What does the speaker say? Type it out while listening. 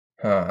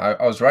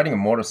I was riding a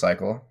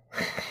motorcycle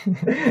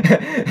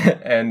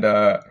and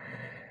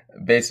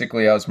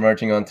basically I was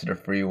merging onto the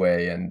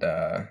freeway and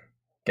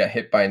got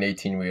hit by an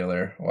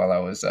 18-wheeler while I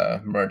was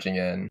merging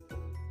in.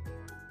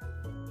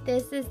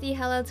 This is the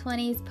Hello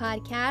 20s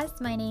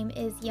podcast. My name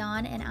is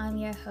Jan and I'm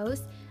your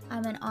host.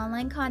 I'm an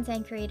online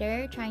content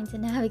creator trying to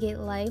navigate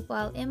life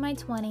while in my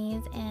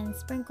 20s and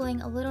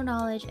sprinkling a little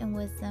knowledge and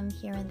wisdom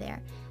here and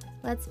there.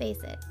 Let's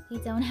face it, we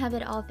don't have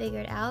it all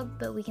figured out,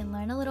 but we can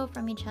learn a little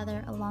from each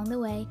other along the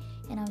way,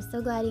 and I'm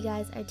so glad you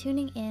guys are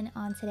tuning in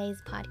on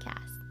today's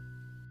podcast.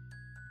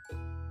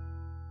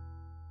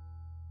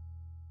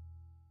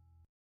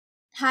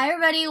 Hi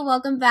everybody,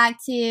 welcome back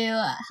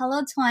to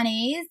Hello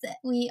 20s.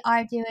 We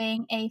are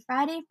doing a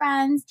Friday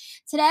Friends.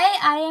 Today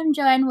I am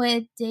joined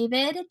with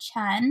David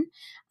Chun,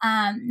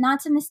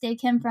 not to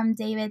mistake him from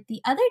David, the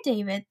other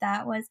David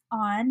that was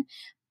on,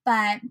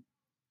 but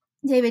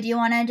David, do you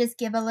want to just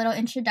give a little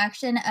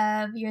introduction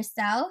of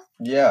yourself?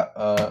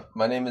 Yeah,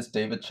 my name is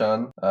David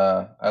Chun.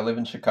 I live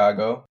in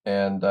Chicago,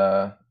 and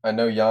I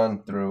know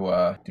Jan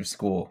through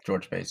school,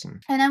 George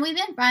Mason. And then we've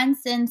been friends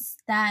since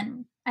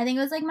then. I think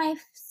it was like my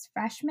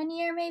freshman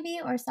year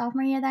maybe or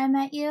sophomore year that I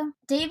met you.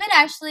 David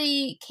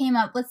actually came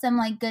up with some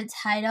like good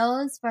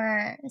titles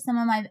for some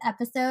of my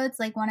episodes.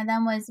 Like one of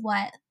them was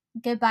what?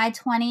 Goodbye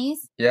 20s.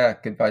 Yeah,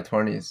 Goodbye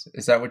 20s.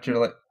 Is that what you're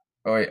like?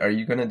 Oh wait, are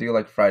you gonna do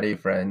like Friday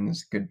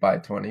Friends, Goodbye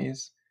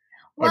 20s?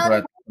 Or do I Well,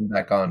 have to come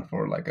back on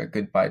for like a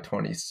Goodbye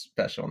 20s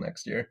special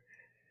next year?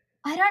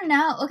 I don't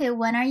know. Okay,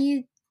 when are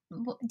you?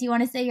 Do you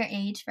want to say your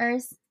age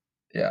first?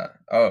 Yeah.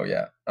 Oh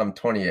yeah, I'm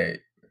 28.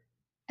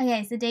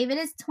 Okay, so David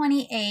is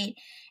 28,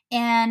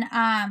 and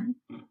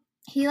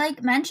he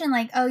like mentioned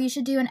like, oh, you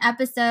should do an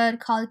episode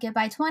called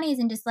Goodbye 20s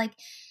and just like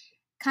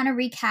kind of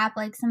recap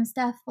like some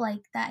stuff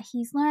like that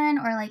he's learned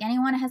or like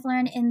anyone has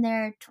learned in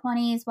their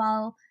 20s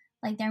while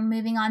like they're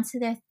moving on to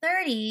their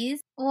 30s.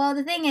 Well,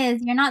 the thing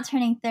is, you're not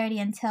turning 30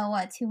 until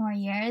what, 2 more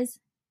years?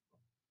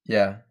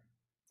 Yeah,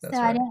 So that's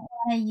I right. didn't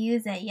want to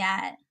use it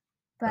yet,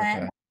 but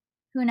Okay.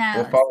 who We'll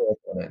knows? follow up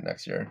on it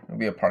next year. It'll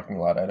be a parking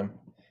lot item.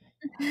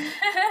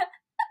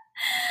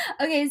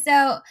 Okay,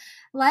 so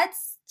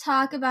let's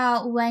talk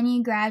about when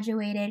you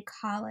graduated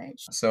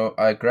college. So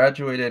I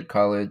graduated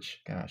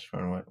college. Gosh,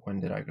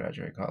 when did I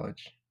graduate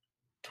college?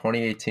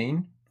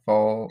 2018,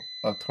 fall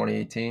of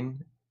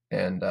 2018,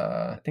 and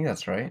I think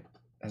that's right.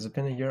 Has it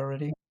been a year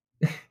already?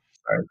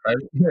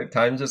 Sorry,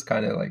 time just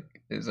kind of like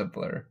is a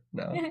blur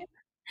now.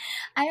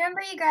 I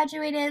remember you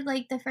graduated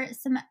like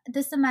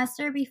the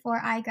semester before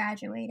I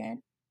graduated.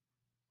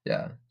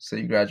 Yeah. So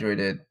you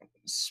graduated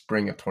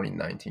spring of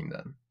 2019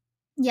 then.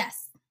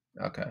 Yes.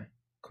 Okay.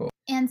 Cool.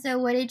 And so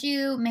what did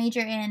you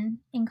major in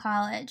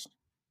college?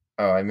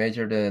 Oh, I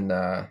majored in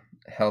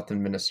health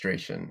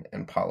administration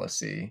and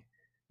policy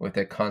with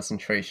a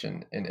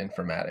concentration in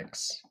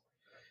informatics.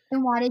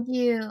 And why did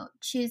you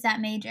choose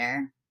that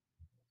major?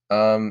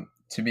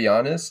 To be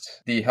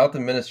honest, the health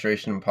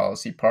administration and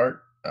policy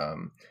part,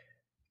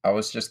 I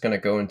was just gonna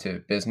go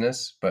into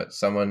business, but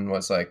someone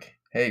was like,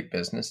 "Hey,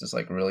 business is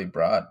like really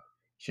broad.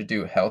 You should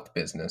do health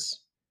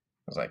business."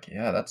 I was like,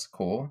 "Yeah, that's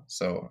cool."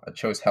 So I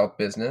chose health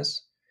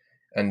business,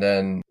 and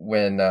then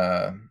when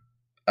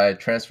I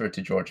transferred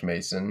to George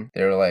Mason,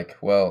 they were like,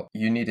 "Well,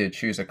 you need to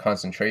choose a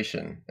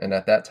concentration," and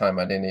at that time,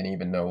 I didn't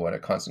even know what a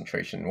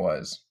concentration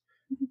was.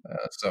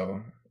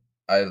 So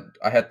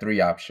I had three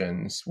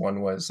options.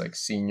 One was like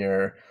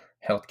senior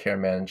healthcare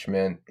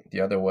management, the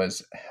other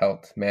was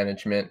health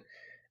management,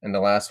 and the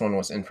last one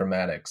was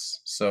informatics.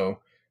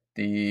 So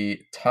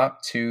the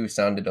top two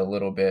sounded a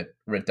little bit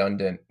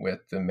redundant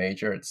with the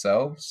major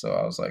itself. So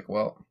I was like,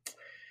 well,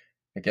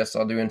 I guess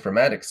I'll do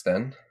informatics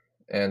then.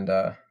 And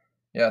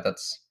yeah,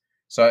 that's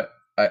so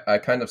I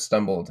kind of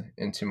stumbled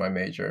into my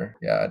major.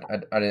 Yeah,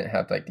 I didn't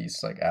have like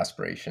these like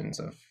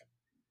aspirations of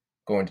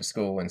going to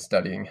school and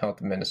studying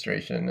health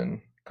administration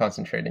and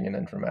concentrating in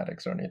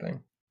informatics or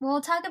anything.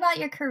 We'll talk about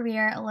your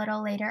career a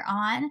little later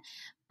on,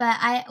 but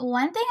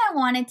one thing I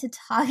wanted to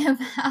talk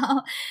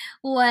about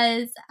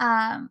was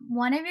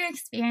one of your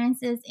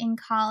experiences in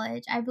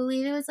college. I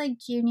believe it was like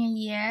junior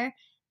year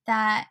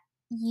that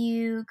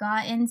you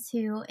got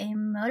into a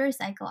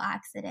motorcycle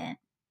accident,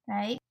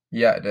 right?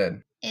 Yeah, I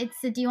did.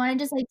 Do you want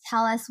to just like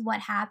tell us what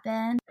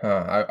happened?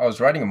 I was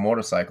riding a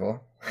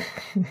motorcycle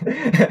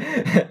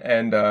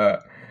and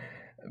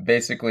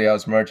basically I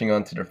was merging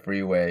onto the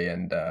freeway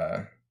and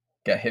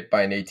got hit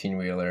by an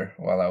 18-wheeler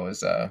while I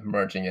was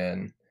merging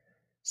in.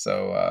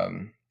 So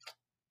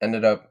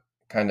ended up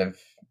kind of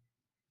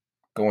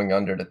going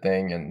under the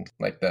thing and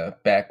like the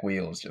back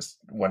wheels just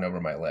went over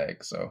my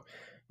leg. So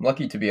I'm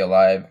lucky to be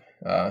alive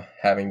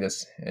having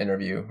this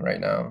interview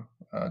right now.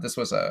 This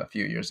was a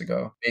few years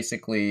ago.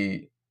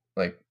 Basically,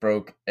 like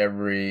broke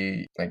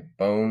every like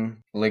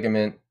bone,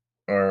 ligament,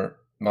 or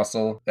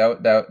muscle.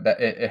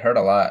 It hurt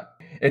a lot.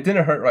 It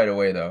didn't hurt right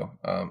away though.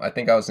 I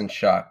think I was in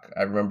shock.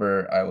 I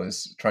remember I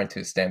was trying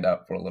to stand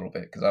up for a little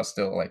bit because I was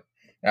still like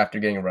after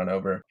getting run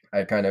over.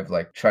 I kind of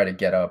like try to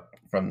get up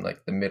from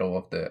like the middle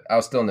of the I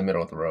was still in the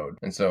middle of the road.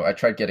 And so I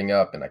tried getting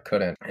up and I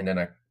couldn't. And then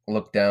I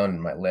look down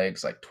and my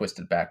legs like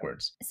twisted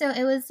backwards. So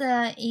it was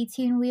a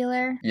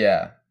 18-wheeler.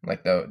 Yeah,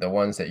 like the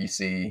ones that you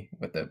see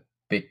with the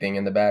big thing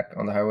in the back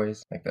on the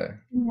highways, like the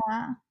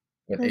Yeah,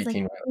 with those like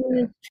 18. Yeah.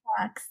 huge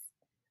trucks.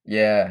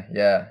 Yeah,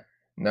 yeah.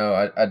 No,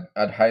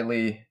 I'd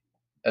highly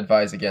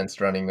advise against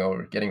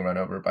getting run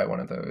over by one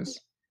of those.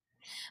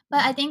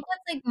 But I think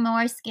what's, like,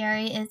 more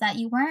scary is that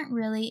you weren't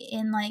really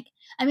in, like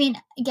I mean,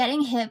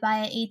 getting hit by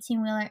an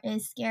 18-wheeler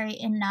is scary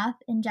enough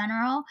in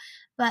general,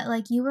 but,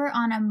 like, you were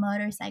on a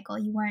motorcycle,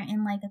 you weren't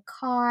in, like, a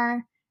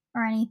car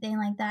or anything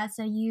like that,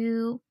 so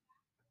you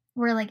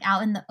were, like,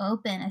 out in the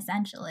open,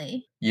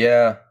 essentially.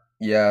 Yeah,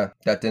 yeah,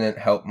 that didn't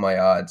help my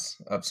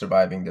odds of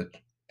surviving the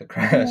Yeah.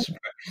 crash.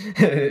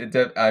 It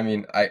did, I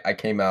mean, I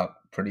came out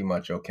pretty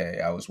much okay.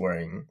 I was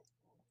wearing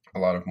a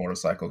lot of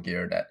motorcycle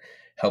gear that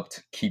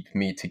helped keep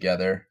me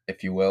together,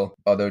 if you will,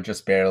 although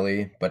just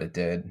barely, but it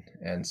did.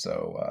 And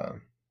so,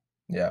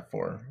 yeah,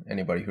 for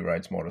anybody who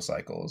rides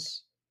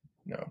motorcycles,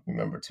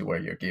 remember to wear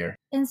your gear.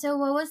 And so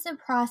what was the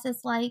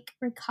process like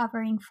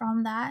recovering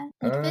from that?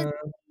 Like, Uh,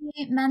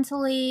 physically,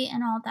 mentally,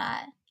 and all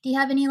that? Do you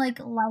have any, like,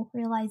 life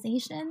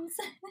realizations?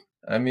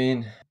 I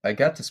mean, I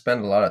got to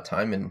spend a lot of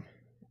time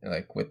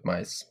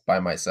by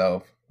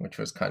myself, which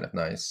was kind of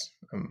nice.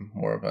 I'm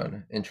more of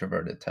an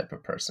introverted type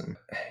of person.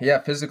 Yeah,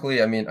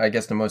 physically, I mean, I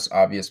guess the most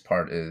obvious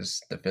part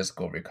is the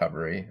physical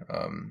recovery,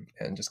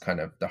 and just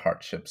kind of the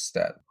hardships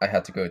that I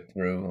had to go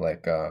through.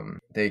 Like,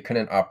 they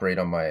couldn't operate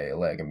on my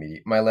leg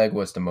immediately. My leg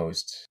was the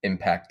most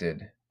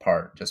impacted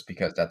part, just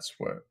because that's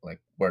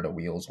where the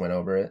wheels went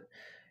over it,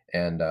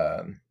 and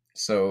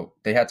so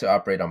they had to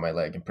operate on my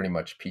leg and pretty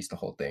much piece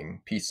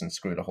and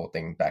screw the whole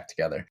thing back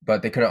together.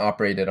 But they couldn't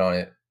operate it on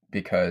it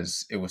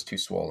because it was too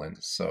swollen.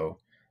 So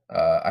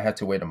I had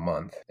to wait a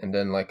month, and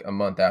then like a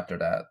month after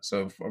that.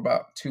 So for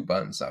about 2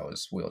 months, I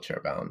was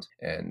wheelchair bound,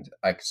 and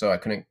I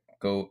couldn't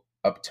go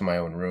up to my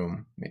own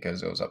room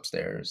because it was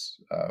upstairs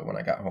when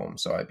I got home.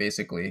 So I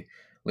basically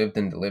lived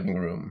in the living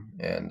room,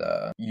 and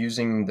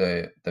using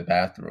the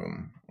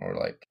bathroom, or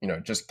like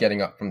just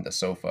getting up from the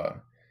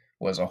sofa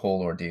was a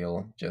whole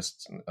ordeal.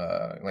 Just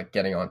like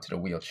getting onto the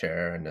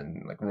wheelchair and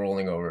then like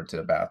rolling over to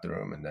the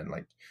bathroom and then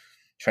like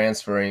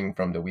transferring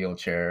from the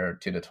wheelchair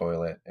to the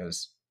toilet.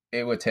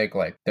 It would take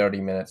like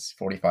 30 minutes,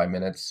 45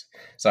 minutes.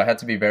 So I had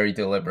to be very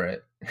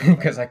deliberate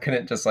because I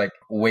couldn't just like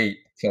wait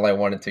till I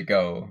wanted to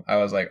go. I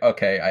was like,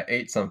 okay, I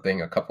ate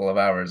something a couple of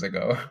hours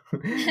ago.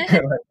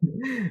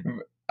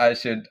 I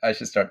should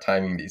start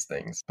timing these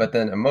things. But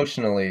then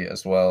emotionally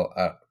as well,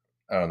 I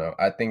don't know.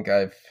 I think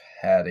I've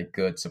had a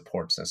good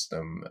support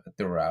system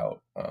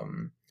throughout.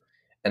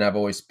 And I've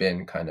always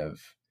been kind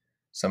of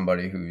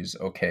somebody who's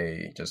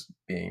okay just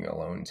being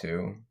alone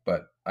too.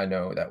 But I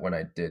know that when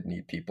I did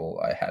need people,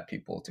 I had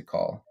people to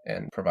call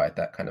and provide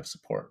that kind of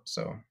support.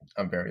 So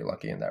I'm very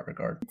lucky in that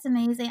regard. It's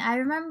amazing. I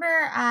remember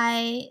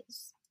I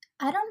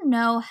don't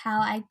know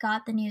how I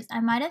got the news. I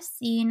might have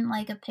seen,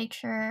 like, a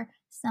picture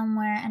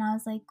somewhere, and I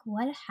was like,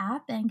 "What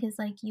happened?" Because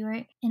like, you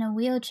were in a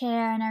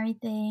wheelchair and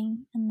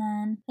everything, and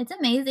then it's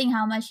amazing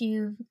how much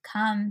you've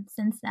come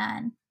since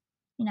then,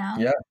 you know?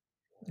 Yeah,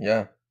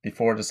 yeah.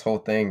 Before this whole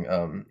thing,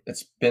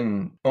 it's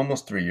been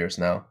almost 3 years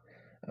now.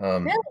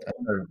 Really?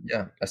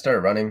 I started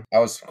running. I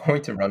was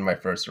going to run my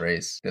first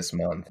race this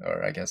month,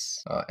 or I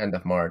guess end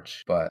of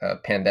March, but a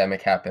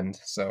pandemic happened,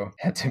 so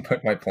had to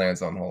put my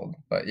plans on hold.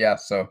 But yeah,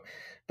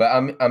 but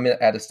I'm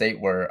at a state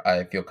where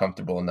I feel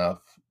comfortable enough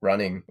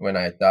running when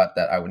I thought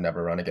that I would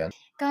never run again.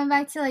 Going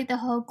back to, like, the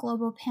whole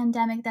global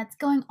pandemic that's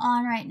going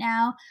on right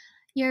now,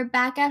 you're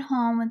back at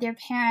home with your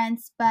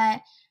parents,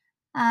 but,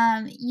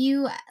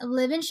 you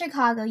live in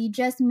Chicago. You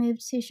just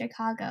moved to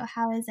Chicago.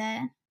 How is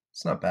it?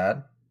 It's not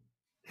bad.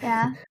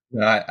 Yeah.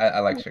 No, I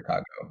like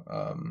Chicago.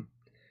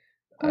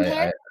 Compare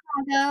I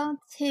Chicago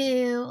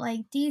to,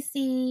 like,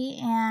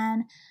 DC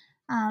and,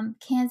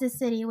 Kansas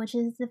City, which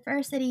is the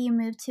first city you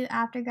moved to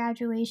after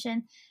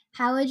graduation.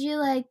 How would you,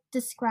 like,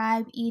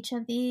 describe each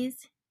of these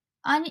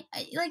on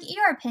like,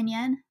 your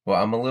opinion?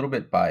 Well, I'm a little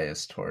bit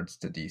biased towards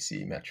the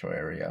DC metro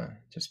area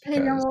just Okay,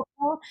 then because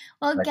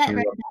we'll I get rid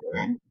grew of up that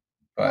there. then.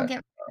 We'll But get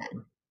rid of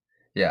that.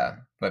 yeah,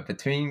 but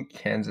between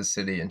Kansas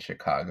City and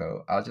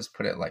Chicago, I'll just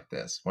put it like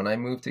this. When I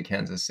moved to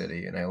Kansas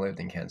City and I lived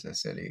in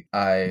Kansas City,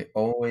 I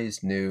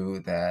always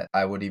knew that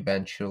I would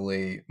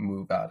eventually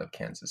move out of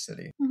Kansas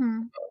City.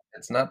 Mhm.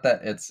 It's not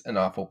that it's an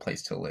awful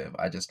place to live.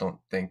 I just don't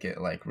think it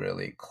like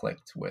really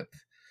clicked with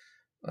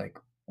like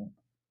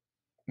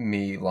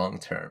me long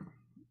term.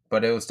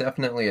 But it was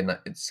definitely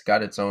it's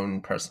got its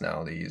own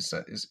personalities,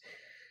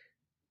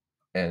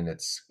 and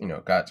it's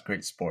got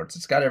great sports.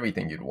 It's got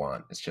everything you'd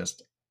want. It's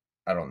just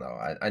I don't know.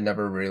 I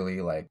never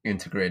really like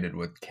integrated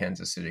with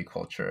Kansas City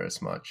culture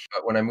as much.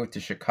 But when I moved to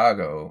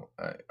Chicago,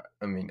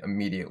 I mean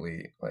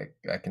immediately like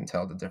I can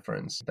tell the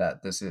difference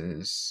that this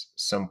is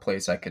some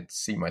place I could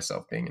see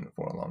myself being in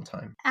for a long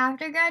time.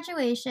 After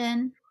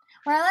graduation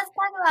or let's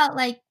talk about,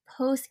 like,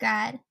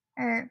 post-grad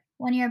or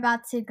when you're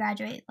about to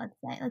graduate, let's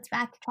say. Let's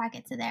backtrack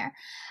it to there.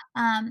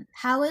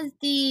 How was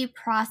the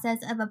process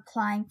of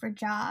applying for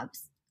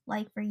jobs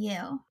like for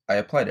you? I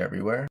applied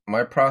everywhere.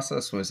 My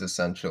process was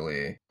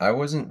essentially I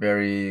wasn't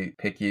very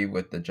picky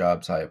with the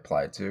jobs I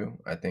applied to.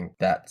 I think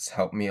that's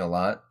helped me a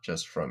lot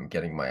just from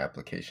getting my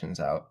applications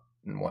out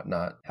and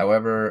whatnot.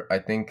 However, I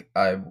think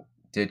I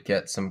did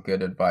get some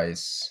good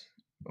advice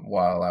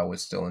while I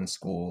was still in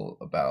school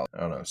about, I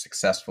don't know,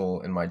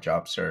 successful in my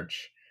job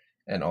search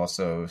and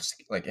also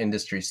like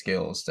industry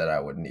skills that I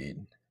would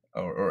need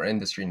or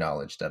industry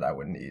knowledge that I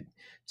would need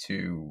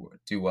to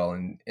do well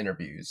in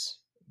interviews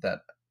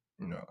that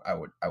I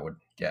would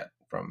get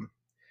from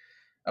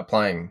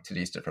applying to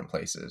these different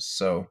places.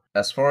 So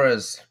as far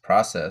as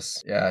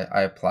process, yeah,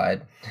 I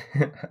applied.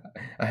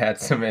 I had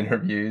some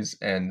interviews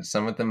and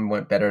some of them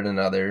went better than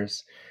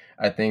others.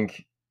 I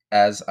think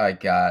I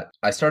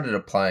started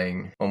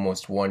applying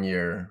almost 1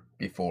 year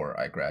before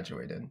I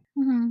graduated.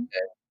 Mm-hmm.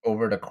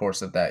 Over the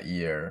course of that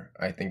year,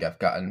 I think I've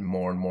gotten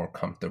more and more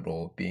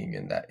comfortable being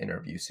in that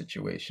interview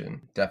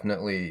situation.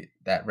 Definitely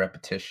that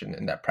repetition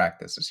and that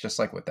practice. It's just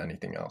like with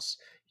anything else.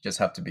 You just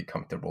have to be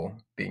comfortable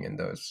being in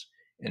those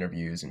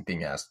interviews and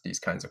being asked these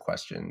kinds of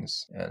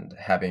questions and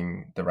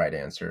having the right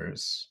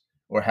answers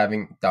or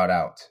having thought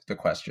out the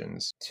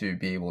questions to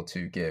be able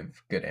to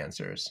give good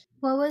answers.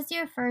 What was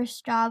your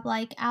first job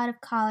like out of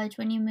college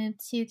when you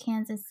moved to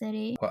Kansas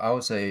City? Well, I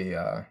was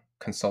a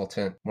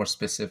consultant, more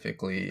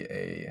specifically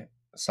a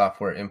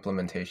software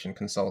implementation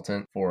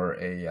consultant for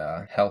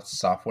a health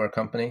software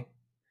company.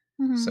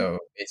 Mm-hmm. So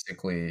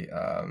basically,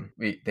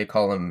 they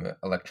call them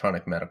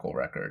electronic medical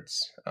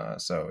records.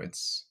 So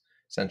it's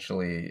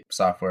essentially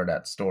software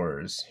that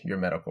stores your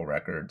medical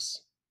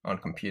records on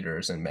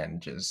computers and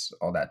manages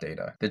all that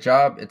data. The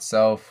job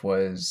itself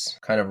was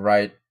kind of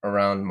right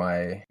around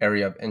my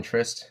area of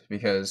interest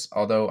because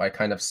although I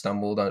kind of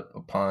stumbled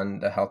upon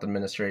the health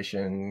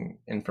administration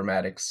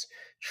informatics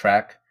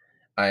track,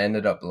 I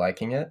ended up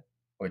liking it,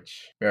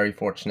 which very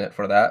fortunate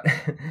for that.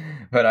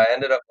 But I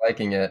ended up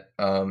liking it.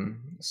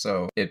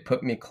 So it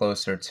put me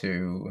closer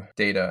to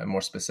data, and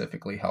more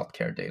specifically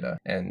healthcare data,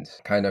 and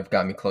kind of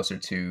got me closer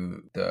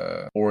to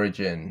the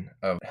origin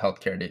of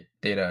healthcare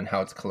data and how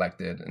it's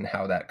collected and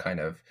how that kind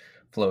of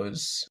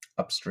flows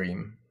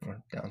upstream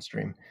or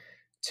downstream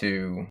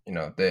to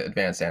the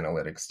advanced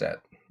analytics that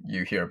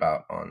you hear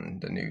about on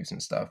the news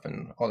and stuff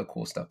and all the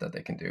cool stuff that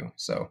they can do.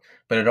 So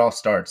but it all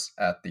starts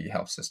at the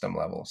health system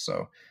level.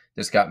 So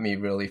this got me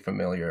really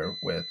familiar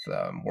with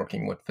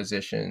working with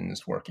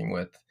physicians, working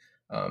with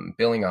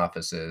billing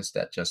offices.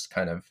 That just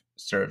kind of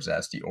serves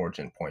as the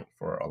origin point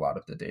for a lot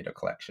of the data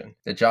collection.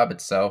 The job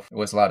itself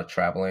was a lot of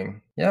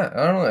traveling. Yeah,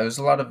 I don't know, it was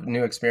a lot of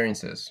new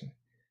experiences.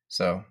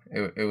 So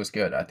it was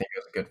good. I think it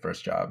was a good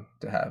first job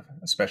to have,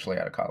 especially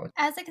out of college.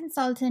 As a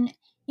consultant,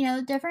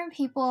 different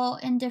people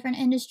in different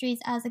industries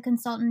as a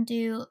consultant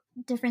do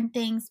different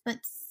things, but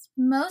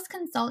most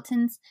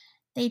consultants,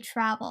 they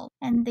travel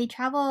and they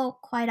travel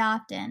quite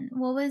often.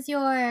 What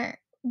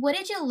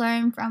did you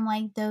learn from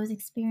like those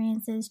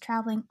experiences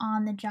traveling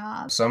on the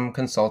job? Some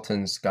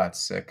consultants got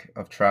sick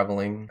of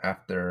traveling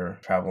after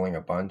traveling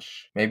a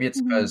bunch. Maybe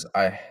it's Mm-hmm. because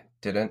I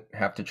didn't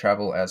have to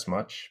travel as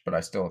much, but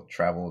I still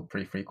traveled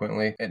pretty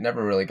frequently. It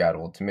never really got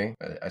old to me.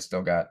 I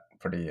still got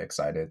pretty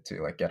excited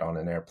to like get on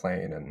an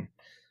airplane and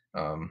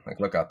like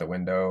look out the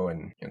window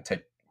and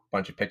take a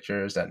bunch of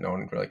pictures that no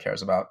one really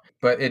cares about.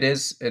 But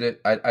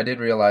I did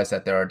realize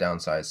that there are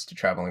downsides to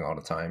traveling all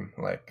the time.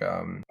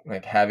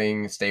 Like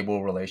having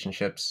stable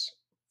relationships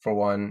for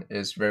one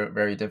is very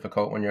very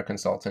difficult when you're a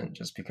consultant,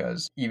 just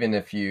because even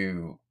if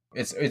you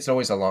it's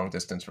always a long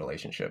distance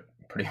relationship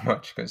pretty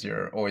much because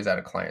you're always at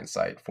a client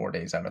site 4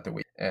 days out of the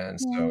week. And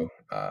Yeah. so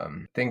I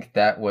think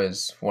that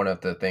was one of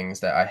the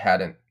things that I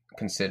hadn't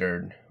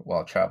considered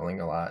while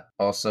traveling a lot.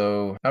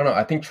 Also, I don't know,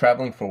 I think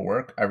traveling for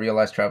work, I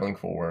realized traveling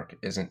for work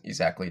isn't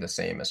exactly the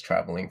same as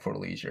traveling for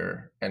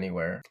leisure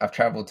anywhere. I've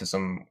traveled to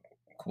some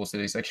cool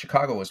cities, like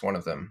Chicago was one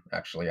of them.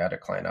 Actually, I had a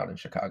client out in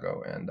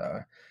Chicago, and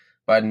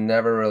but I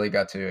never really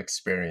got to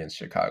experience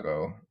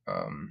Chicago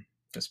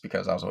just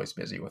because I was always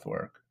busy with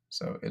work.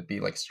 So it'd be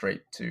like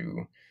straight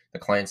to the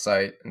client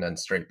site and then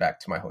straight back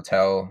to my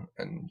hotel.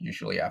 And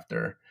usually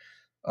after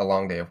a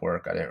long day of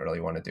work, I didn't really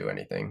want to do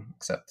anything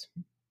except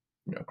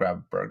grab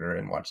a burger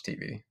and watch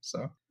TV.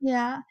 So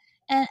Yeah.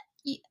 And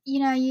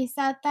you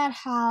said that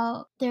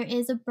how there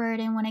is a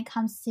burden when it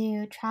comes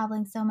to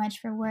traveling so much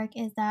for work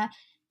is that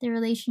the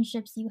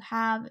relationships you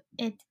have,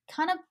 it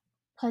kind of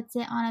puts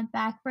it on a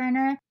back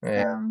burner.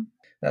 yeah, So,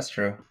 that's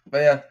true.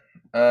 But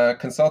yeah,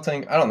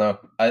 consulting, I don't know.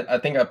 I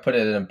think I put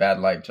it in a bad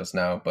light just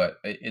now, but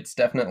it's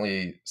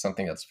definitely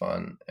something that's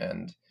fun.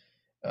 And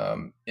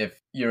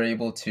if you're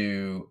able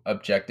to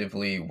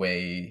objectively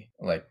weigh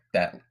like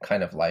that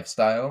kind of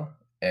lifestyle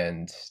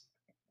and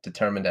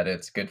determine that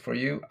it's good for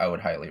you, I would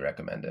highly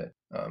recommend it.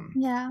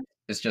 yeah.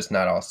 It's just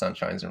not all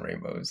sunshines and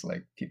rainbows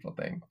like people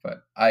think.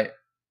 But I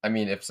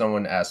mean, if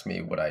someone asked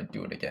me would I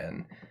do it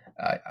again,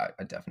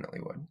 I definitely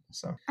would.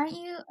 So Are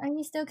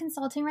you still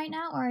consulting right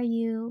now, or are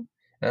you?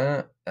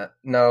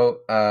 no,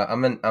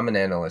 I'm an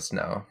analyst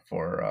now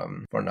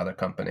for another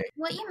company.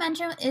 What you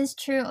mentioned is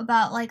true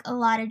about like a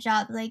lot of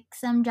jobs. Like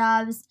some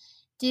jobs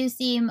do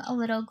seem a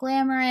little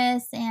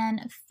glamorous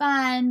and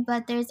fun,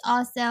 but there's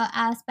also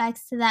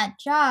aspects to that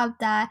job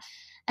that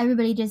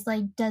everybody just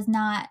like does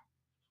not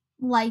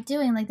like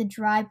doing, like the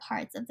dry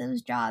parts of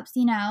those jobs,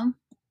 you know?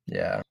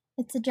 Yeah.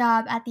 It's a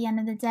job at the end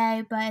of the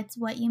day, but it's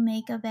what you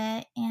make of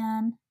it.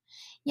 And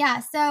yeah,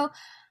 so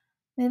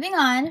moving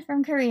on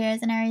from careers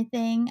and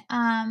everything,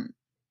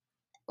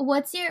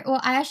 what's your,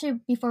 well, I actually,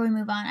 before we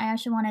move on, I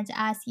actually wanted to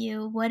ask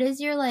you, what is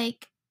your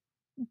like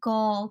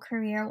goal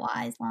career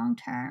wise long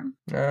term?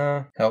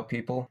 Help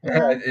people.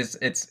 Yeah.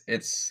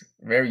 It's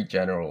very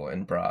general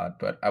and broad,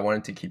 but I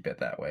wanted to keep it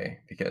that way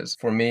because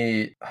for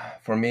me,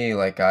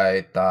 like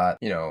I thought,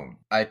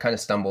 I kind of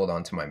stumbled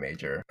onto my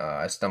major.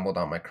 I stumbled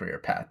on my career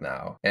path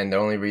now, and the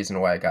only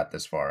reason why I got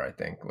this far, I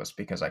think, was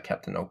because I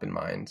kept an open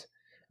mind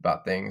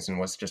about things and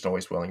was just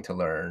always willing to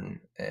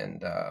learn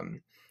and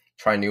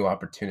try new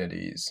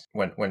opportunities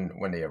when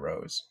they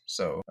arose.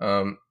 So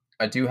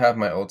I do have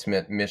my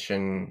ultimate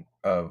mission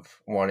of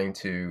wanting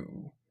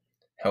to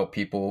help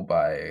people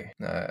by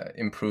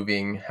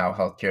improving how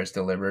healthcare is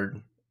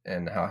delivered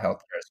and how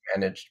healthcare is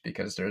managed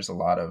because there's a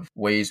lot of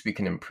ways we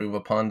can improve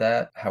upon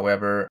that.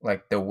 However,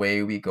 like the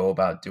way we go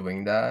about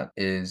doing that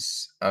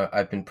is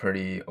I've been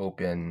pretty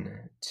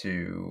open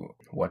to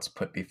what's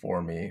put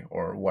before me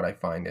or what I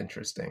find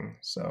interesting.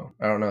 So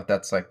I don't know if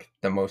that's like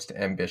the most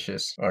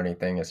ambitious or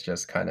anything. It's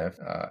just kind of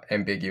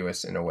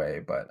ambiguous in a way,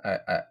 but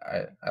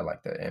I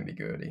like the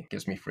ambiguity. It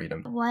gives me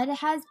freedom. What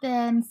has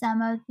been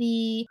some of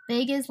the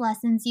biggest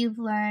lessons you've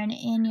learned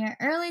in your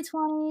early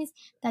 20s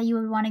that you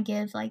would want to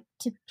give like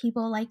to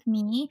people like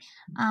me,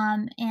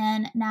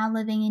 and now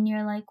living in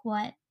your like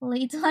what,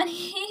 late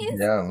 20s?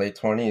 Yeah, late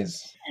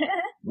 20s.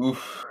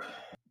 Oof.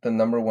 The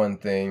number one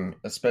thing,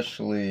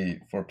 especially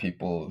for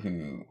people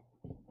who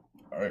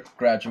are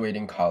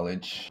graduating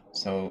college,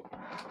 so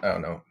I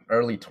don't know,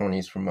 early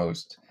 20s for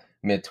most,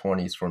 mid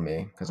 20s for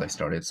me, because I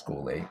started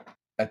school late.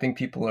 I think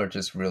people are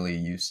just really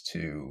used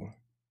to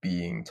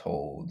being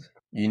told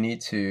you need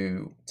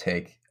to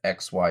take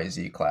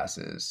XYZ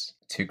classes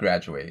to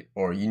graduate,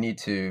 or you need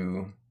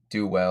to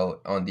do well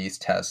on these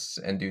tests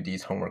and do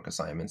these homework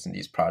assignments and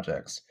these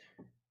projects,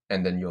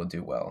 and then you'll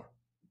do well.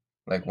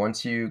 Like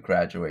once you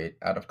graduate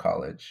out of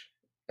college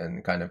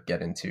and kind of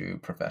get into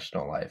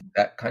professional life,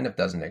 that kind of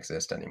doesn't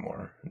exist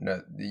anymore.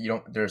 No, you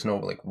don't. There's no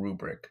like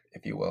rubric,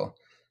 if you will,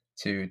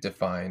 to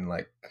define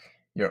like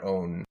your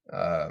own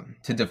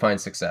to define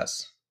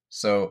success.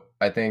 So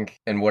I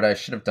think, and what I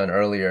should have done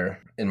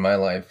earlier in my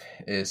life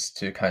is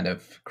to kind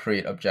of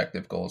create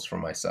objective goals for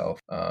myself,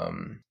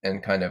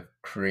 and kind of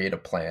create a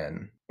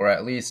plan, or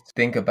at least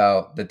think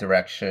about the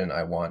direction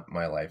I want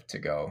my life to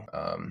go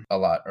a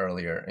lot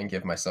earlier and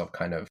give myself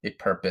kind of a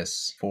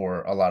purpose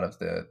for a lot of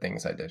the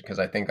things I did. Because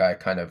I think I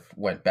kind of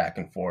went back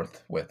and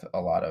forth with a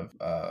lot of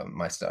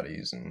my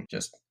studies and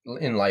just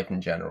in life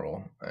in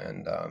general.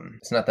 And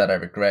it's not that I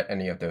regret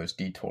any of those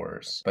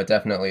detours, but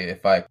definitely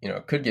if I,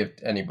 could give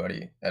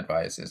anybody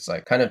advice, it's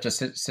like kind of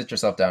just sit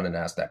yourself down and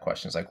ask that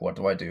question. It's like, what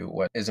do I do?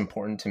 What is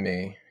important to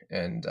me?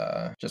 And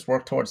just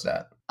work towards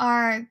that.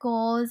 Our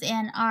goals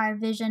and our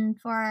vision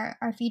for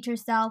our future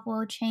self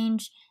will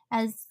change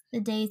as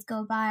the days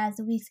go by, as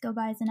the weeks go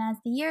by, and as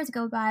the years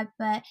go by.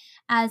 But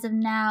as of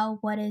now,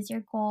 what is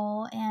your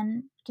goal?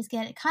 And just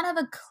get kind of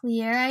a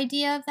clear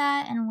idea of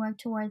that and work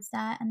towards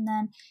that, and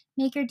then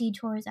make your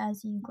detours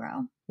as you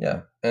grow.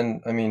 Yeah.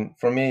 And I mean,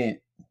 for me,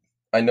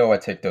 I know I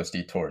take those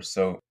detours.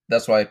 So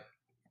that's why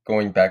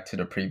going back to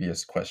the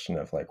previous question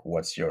of like,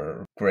 what's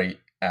your great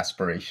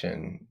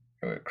aspiration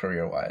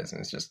career wise?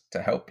 And it's just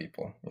to help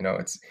people.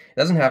 It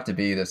doesn't have to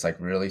be this like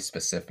really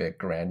specific,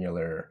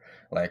 granular,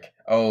 like,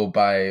 oh,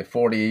 by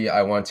 40,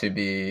 I want to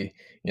be,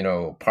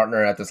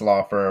 partner at this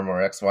law firm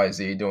or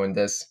XYZ doing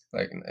this.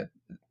 Like,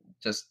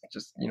 just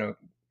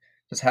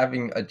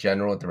having a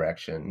general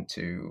direction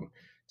to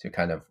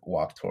kind of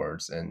walk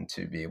towards and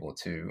to be able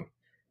to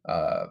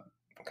uh,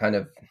 kind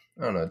of,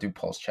 I don't know, do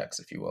pulse checks,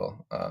 if you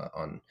will,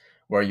 on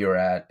where you're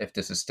at, if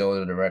this is still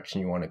the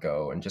direction you want to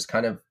go, and just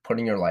kind of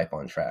putting your life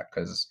on track.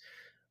 Because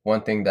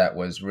one thing that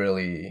was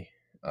really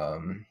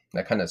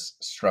that kind of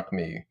struck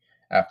me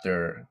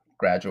after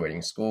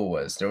graduating school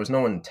was there was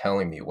no one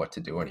telling me what to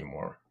do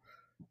anymore.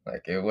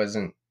 Like it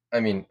wasn't, I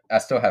mean, I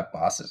still have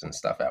bosses and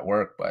stuff at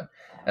work, but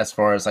as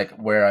far as like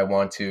where I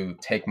want to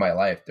take my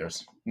life,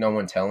 there's no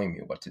one telling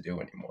me what to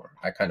do anymore.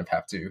 I kind of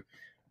have to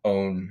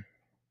own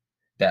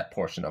that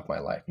portion of my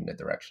life and the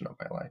direction of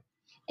my life.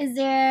 Is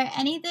there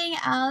anything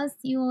else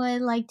you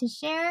would like to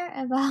share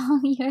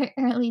about your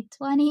early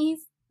 20s?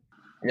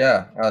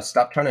 Yeah,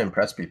 stop trying to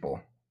impress people.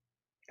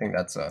 I think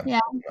that's Yeah.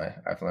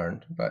 I've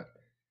learned, but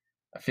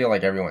I feel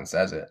like everyone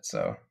says it.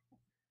 So,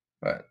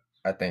 but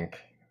I think,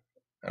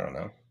 I don't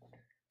know,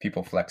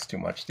 people flex too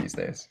much these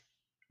days,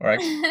 or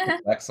I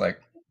flex like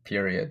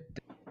period.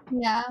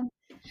 Yeah.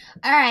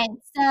 All right.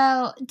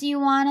 So, do you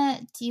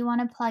want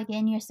to plug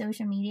in your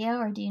social media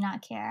or do you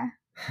not care?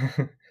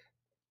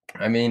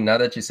 I mean, now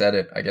that you said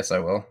it, I guess I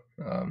will.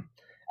 At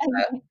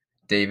Okay.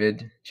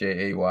 David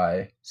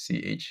Jaychun.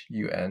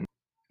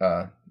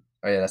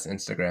 Oh yeah, that's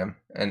Instagram,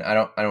 and I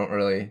don't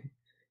really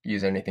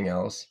use anything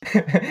else.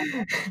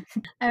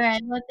 All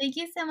right. Well, thank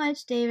you so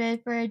much,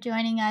 David, for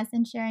joining us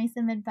and sharing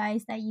some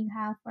advice that you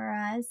have for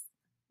us.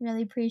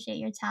 Really appreciate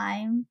your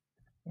time.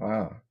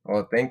 Wow.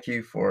 Well, thank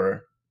you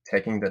for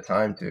taking the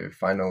time to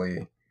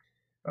finally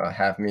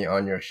have me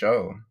on your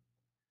show.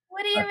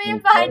 What do you I've mean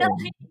been finally?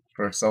 trying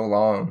for so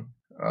long.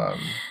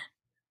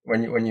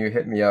 When you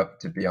hit me up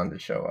to be on the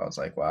show, I was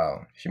like,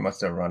 wow, she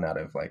must have run out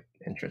of like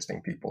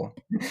interesting people.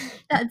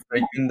 That's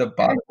Like in the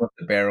bottom of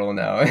the barrel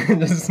now.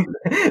 Just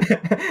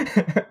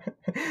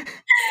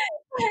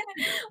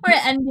we're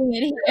ending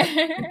it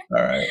here.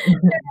 all right.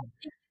 Thank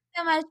you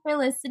so much for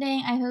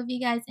listening. I hope you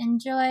guys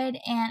enjoyed,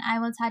 and I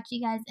will talk to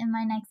you guys in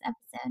my next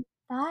episode.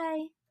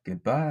 Bye.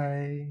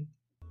 Goodbye.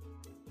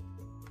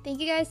 Thank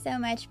you guys so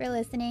much for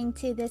listening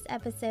to this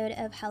episode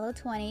of Hello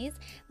 20s.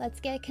 Let's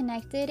get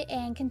connected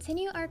and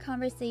continue our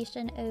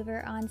conversation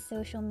over on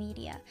social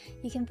media.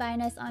 You can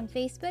find us on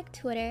Facebook,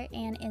 Twitter,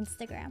 and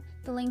Instagram.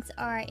 The links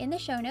are in the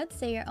show notes,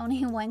 so you're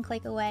only one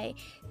click away.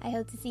 I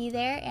hope to see you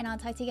there, and I'll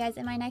talk to you guys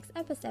in my next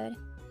episode.